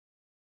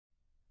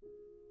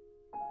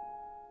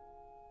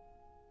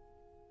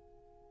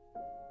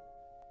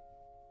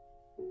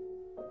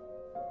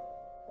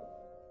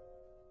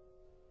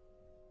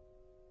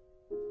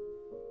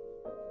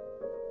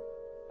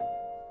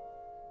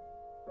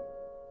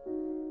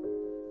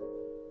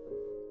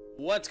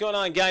What's going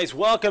on, guys?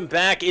 Welcome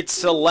back.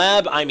 It's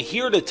Celeb. I'm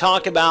here to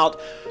talk about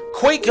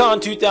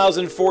Quakecon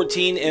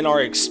 2014 and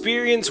our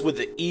experience with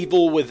the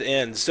Evil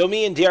Within. So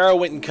me and Dara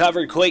went and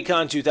covered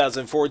Quakecon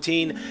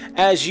 2014,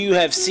 as you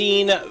have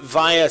seen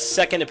via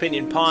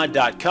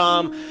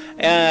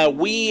secondopinionpod.com.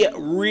 We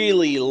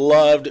really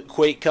loved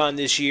Quakecon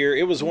this year.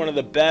 It was one of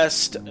the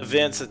best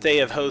events that they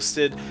have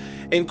hosted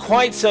in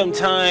quite some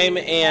time,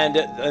 and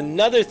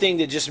another thing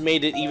that just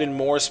made it even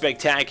more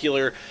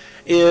spectacular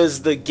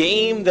is the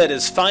game that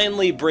is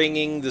finally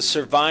bringing the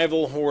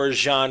survival horror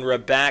genre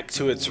back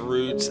to its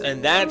roots,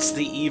 and that's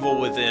the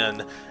Evil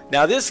Within.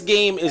 Now, this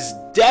game is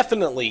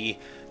definitely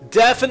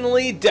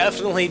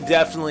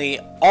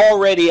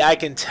already, I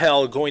can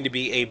tell, going to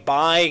be a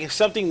buy,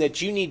 something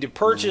that you need to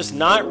purchase,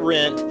 not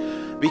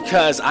rent,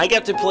 because I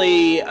got to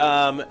play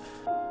about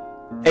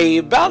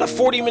a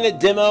 40-minute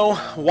demo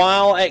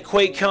while at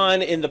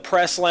Quakecon in the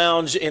press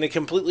lounge in a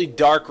completely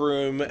dark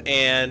room,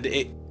 and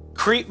it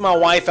creeped my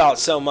wife out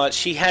so much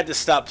she had to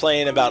stop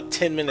playing about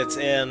 10 minutes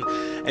in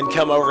and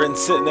come over and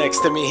sit next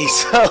to me.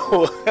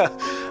 So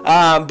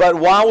but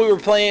while we were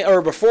playing,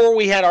 or before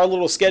we had our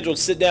little scheduled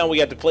sit down, we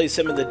got to play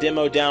some of the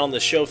demo down on the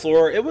show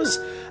floor. It was,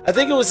 I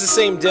think it was the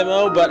same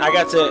demo, but I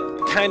got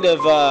to kind of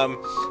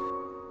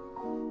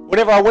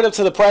whenever I went up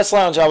to the press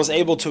lounge, I was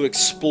able to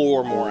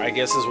explore more, I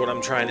guess is what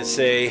I'm trying to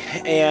say.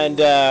 And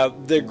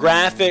the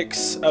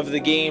graphics of the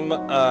game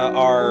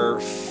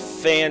are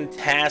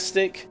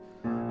fantastic.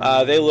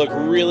 They look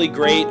really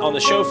great. On the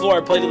show floor,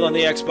 I played it on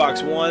the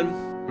Xbox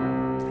One.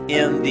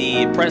 In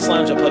the press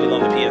lounge, I played it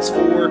on the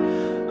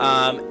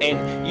PS4.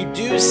 And you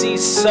do see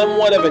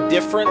somewhat of a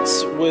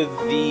difference with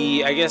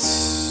the, I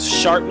guess,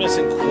 sharpness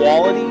and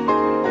quality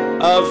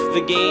of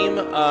the game.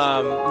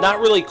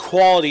 Not really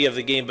quality of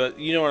the game, but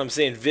you know what I'm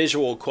saying,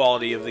 visual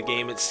quality of the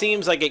game. It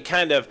seems like it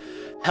kind of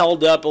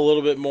held up a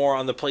little bit more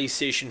on the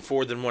PlayStation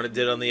 4 than what it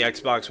did on the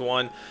Xbox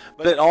One.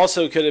 But it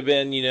also could have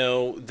been, you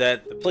know,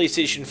 that the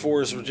PlayStation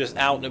 4s were just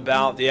out and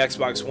about. The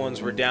Xbox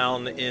Ones were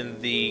down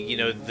in the, you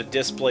know, the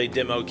display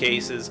demo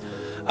cases.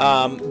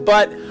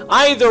 But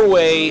either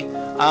way,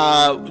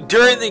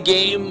 during the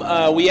game,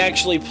 we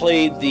actually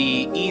played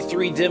the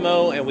E3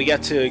 demo, and we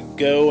got to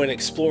go and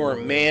explore a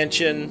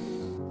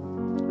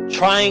mansion,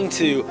 trying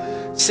to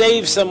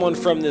save someone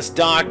from this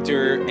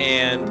doctor,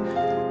 and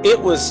it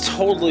was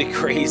totally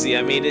crazy.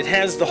 I mean, it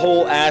has the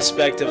whole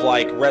aspect of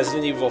like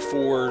Resident Evil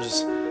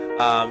 4's,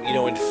 you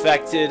know,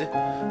 Infected,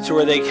 to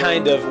where they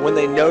kind of, when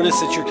they notice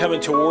that you're coming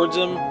towards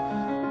them,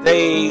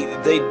 they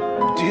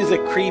do the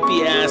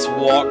creepy ass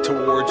walk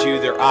towards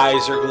you. Their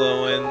eyes are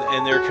glowing,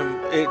 and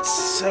it's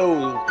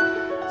so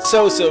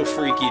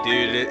freaky,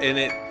 dude. And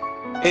it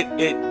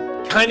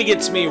kind of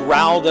gets me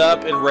riled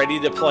up and ready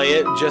to play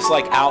it, just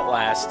like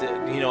Outlast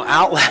did. You know,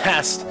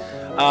 Outlast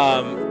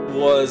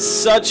was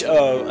such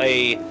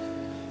a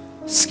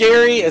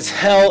scary as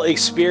hell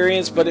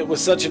experience, but it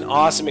was such an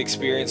awesome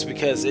experience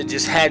because it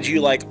just had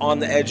you like on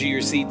the edge of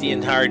your seat the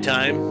entire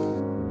time.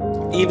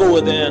 Evil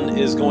Within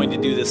is going to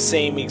do the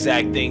same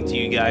exact thing to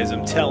you guys,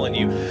 I'm telling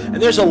you. And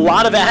there's a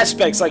lot of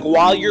aspects, like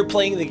while you're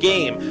playing the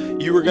game,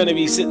 you were going to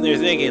be sitting there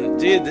thinking,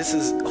 dude, this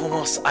is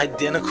almost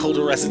identical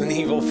to Resident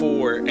Evil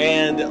 4.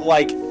 And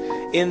like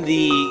in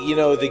the, you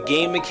know, the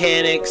game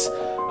mechanics,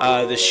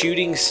 the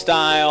shooting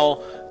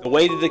style, the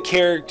way that the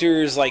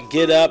characters like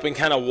get up and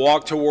kind of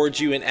walk towards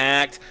you and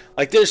act,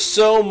 like there's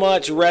so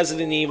much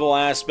Resident Evil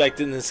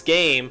aspect in this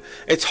game.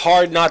 It's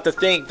hard not to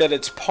think that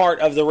it's part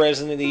of the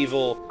Resident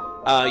Evil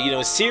you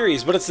know,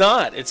 series, but it's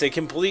not. It's a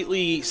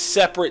completely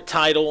separate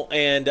title,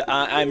 and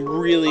I'm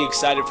really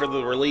excited for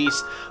the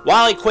release.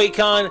 While at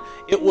Quakecon,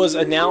 it was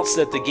announced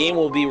that the game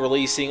will be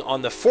releasing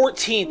on the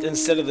 14th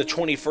instead of the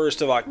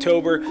 21st of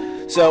October.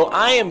 So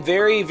I am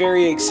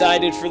very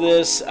excited for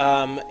this,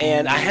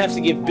 and I have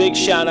to give big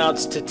shout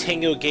outs to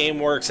Tango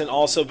Gameworks and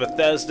also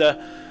Bethesda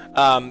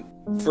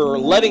for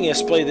letting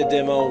us play the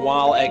demo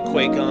while at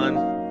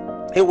Quakecon.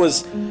 It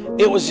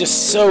was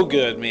just so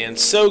good, man.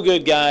 So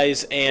good,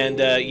 guys.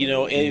 And, you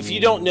know, if you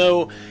don't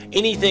know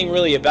anything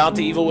really about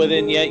the Evil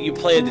Within yet, you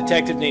play a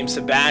detective named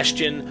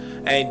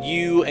Sebastian, and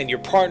you and your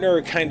partner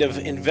are kind of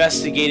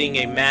investigating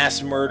a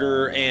mass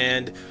murder,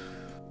 and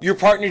your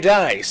partner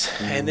dies.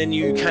 And then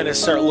you kind of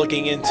start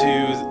looking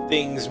into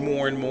things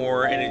more and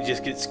more, and it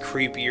just gets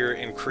creepier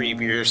and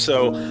creepier.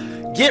 So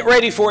get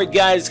ready for it,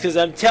 guys, because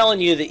I'm telling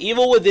you, the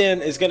Evil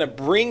Within is going to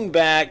bring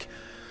back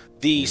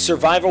the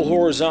survival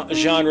horror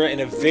genre in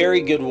a very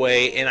good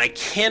way, and I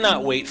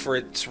cannot wait for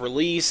its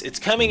release. It's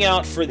coming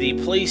out for the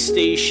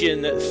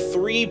PlayStation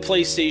 3,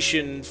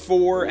 PlayStation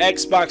 4,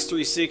 Xbox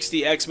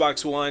 360,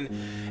 Xbox One,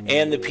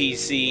 and the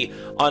PC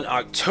on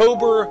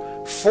October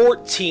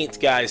 14th,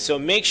 guys. So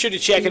make sure to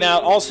check it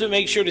out. Also,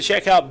 make sure to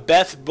check out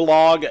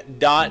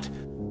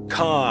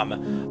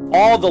bethblog.com.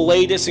 All the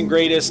latest and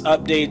greatest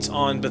updates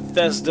on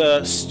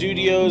Bethesda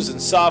Studios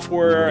and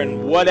software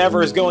and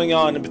whatever is going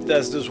on in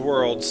Bethesda's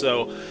world.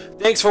 So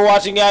thanks for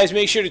watching, guys.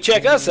 Make sure to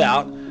check us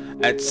out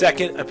at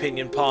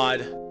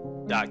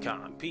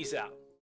secondopinionpod.com. Peace out.